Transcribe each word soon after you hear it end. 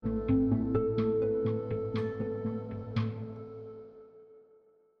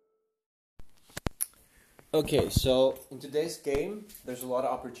Okay, so in today's game, there's a lot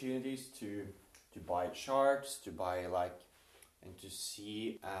of opportunities to buy charts, to buy and to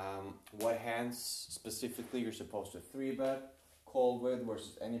see what hands specifically you're supposed to three bet, call with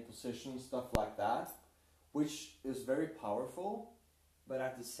versus any position, stuff like that, which is very powerful, but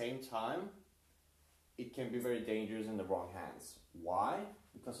at the same time, it can be very dangerous in the wrong hands. Why?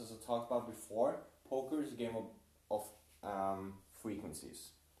 Because as I talked about before, poker is a game of frequencies.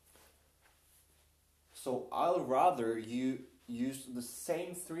 So I'll rather you use the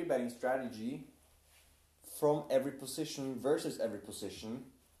same three betting strategy from every position versus every position,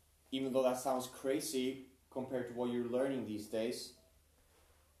 even though that sounds crazy compared to what you're learning these days.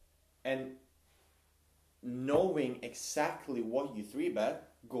 And knowing exactly what you three bet,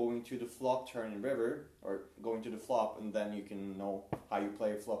 going to the flop, turn, and river, or going to the flop, and then you can know how you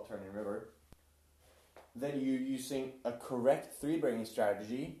play flop, turn, and river. Then you're using a correct three betting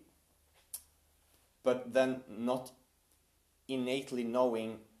strategy, but then not innately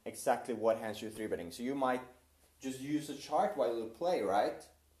knowing exactly what hands you're three betting. So you might just use a chart while you play, right?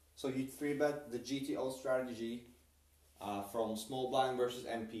 So you three bet the GTO strategy from small blind versus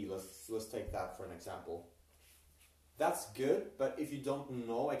MP. Let's take that for an example. That's good, but if you don't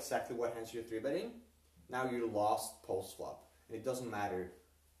know exactly what hands you're three betting, now you're lost post flop. And it doesn't matter.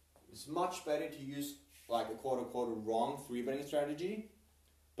 It's much better to use like a quote unquote wrong three betting strategy,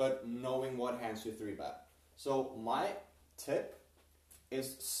 but knowing what hands you three bet. So my tip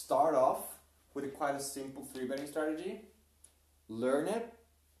is start off with quite a simple three betting strategy, learn it,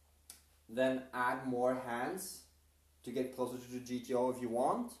 then add more hands to get closer to the GTO if you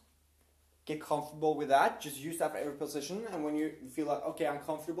want. Get comfortable with that, just use that for every position, and when you feel like, okay, I'm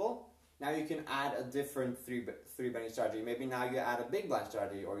comfortable, now you can add a different three betting strategy. Maybe now you add a big blind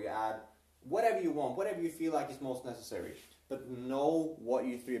strategy, or you add whatever you want, whatever you feel like is most necessary. But know what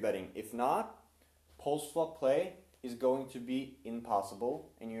you're three betting. If not, post flop play is going to be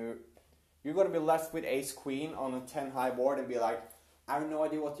impossible, and you're going to be left with ace queen on a 10 high board and be like, I have no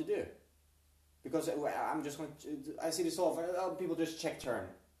idea what to do, because I see this all people just check turn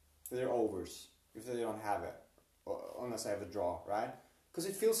with their overs if they don't have it, unless I have a draw, right? Because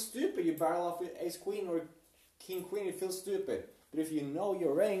it feels stupid. You barrel off with ace queen or king queen, it feels stupid. But if you know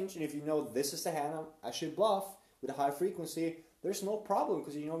your range, and if you know this is the hand I should bluff with a high frequency, there's no problem,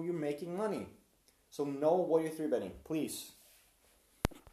 because you know you're making money. So know what you're three betting, please.